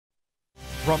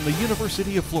From the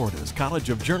University of Florida's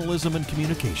College of Journalism and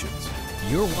Communications,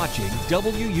 you're watching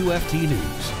WUFT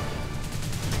News.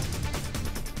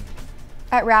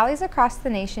 At rallies across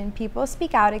the nation, people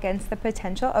speak out against the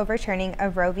potential overturning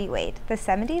of Roe v. Wade, the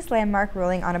 70s landmark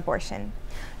ruling on abortion.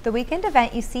 The weekend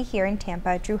event you see here in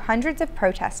Tampa drew hundreds of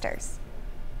protesters.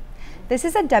 This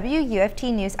is a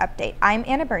WUFT News update. I'm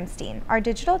Anna Bernstein. Our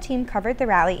digital team covered the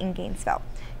rally in Gainesville.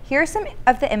 Here are some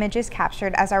of the images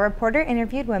captured as our reporter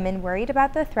interviewed women worried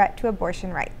about the threat to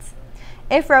abortion rights.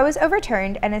 If Roe is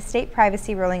overturned and a state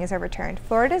privacy ruling is overturned,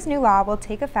 Florida's new law will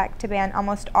take effect to ban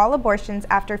almost all abortions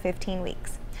after 15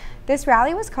 weeks. This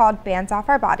rally was called Bans Off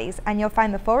Our Bodies, and you'll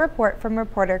find the full report from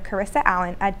reporter Carissa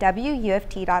Allen at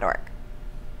WUFT.org.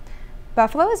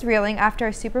 Buffalo is reeling after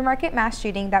a supermarket mass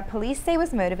shooting that police say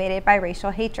was motivated by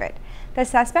racial hatred. The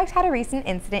suspect had a recent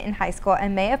incident in high school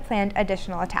and may have planned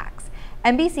additional attacks.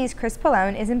 NBC's Chris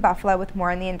Pallone is in Buffalo with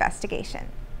more on the investigation.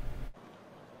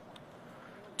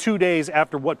 2 days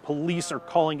after what police are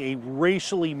calling a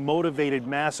racially motivated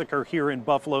massacre here in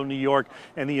Buffalo, New York,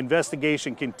 and the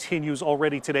investigation continues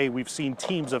already today. We've seen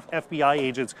teams of FBI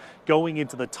agents going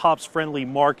into the Tops Friendly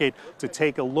Market to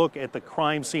take a look at the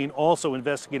crime scene. Also,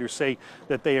 investigators say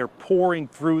that they are pouring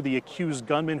through the accused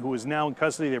gunman who is now in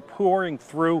custody. They're pouring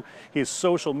through his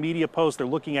social media posts. They're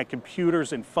looking at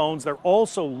computers and phones. They're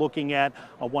also looking at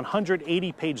a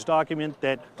 180-page document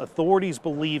that authorities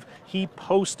believe he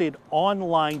posted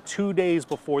online 2 days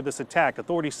before this attack.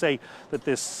 Authorities say that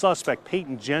this suspect,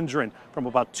 Peyton Gendron, from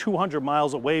about 200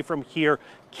 miles away from here,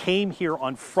 came here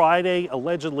on Friday,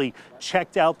 allegedly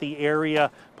checked out the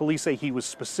area. Police say he was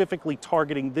specifically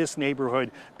targeting this neighborhood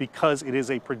because it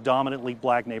is a predominantly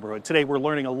black neighborhood. Today we're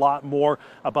learning a lot more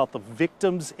about the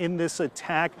victims in this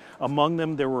attack. Among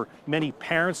them, there were many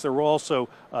parents. There were also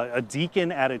a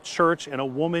deacon at a church and a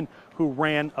woman who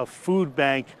ran a food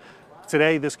bank.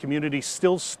 Today, this community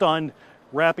still stunned,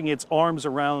 wrapping its arms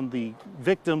around the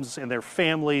victims and their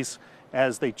families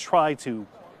as they try to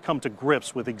come to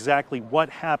grips with exactly what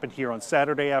happened here on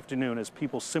Saturday afternoon as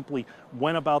people simply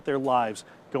went about their lives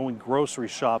going grocery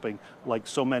shopping like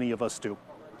so many of us do.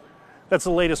 That's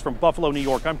the latest from Buffalo, New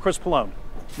York. I'm Chris Pallone.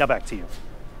 Now back to you.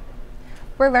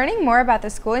 We're learning more about the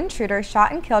school intruder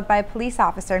shot and killed by a police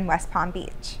officer in West Palm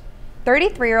Beach.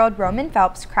 33-year-old Roman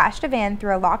Phelps crashed a van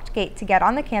through a locked gate to get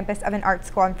on the campus of an art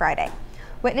school on Friday.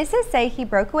 Witnesses say he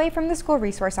broke away from the school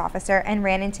resource officer and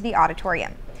ran into the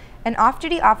auditorium. An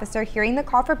off-duty officer hearing the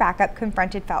call for backup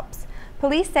confronted Phelps.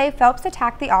 Police say Phelps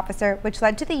attacked the officer, which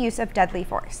led to the use of deadly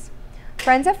force.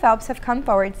 Friends of Phelps have come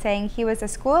forward saying he was a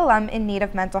school alum in need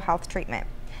of mental health treatment.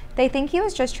 They think he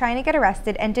was just trying to get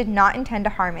arrested and did not intend to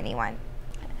harm anyone.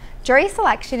 Jury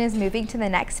selection is moving to the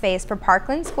next phase for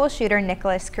Parkland school shooter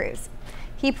Nicholas Cruz.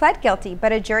 He pled guilty,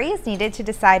 but a jury is needed to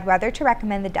decide whether to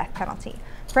recommend the death penalty.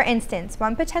 For instance,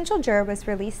 one potential juror was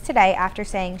released today after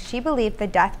saying she believed the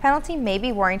death penalty may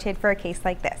be warranted for a case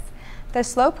like this. The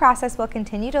slow process will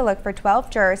continue to look for 12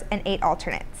 jurors and 8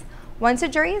 alternates. Once a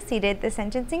jury is seated, the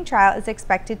sentencing trial is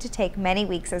expected to take many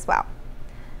weeks as well.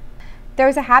 There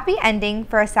was a happy ending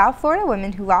for a South Florida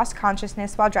woman who lost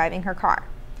consciousness while driving her car.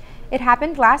 It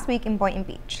happened last week in Boynton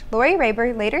Beach. Lori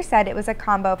Raber later said it was a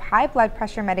combo of high blood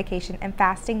pressure medication and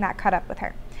fasting that caught up with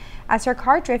her. As her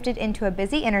car drifted into a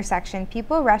busy intersection,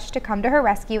 people rushed to come to her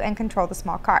rescue and control the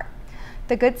small car.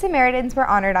 The Good Samaritans were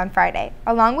honored on Friday.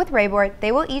 Along with Raber,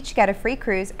 they will each get a free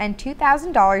cruise and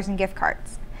 $2,000 in gift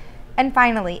cards. And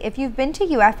finally, if you've been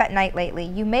to UF at night lately,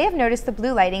 you may have noticed the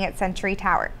blue lighting at Century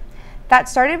Tower. That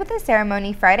started with a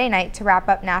ceremony Friday night to wrap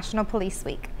up National Police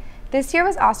Week. This year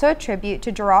was also a tribute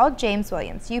to Gerald James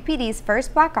Williams, UPD's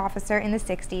first black officer in the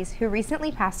 60s, who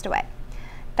recently passed away.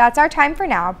 That's our time for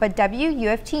now, but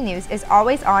WUFT News is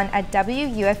always on at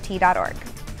WUFT.org.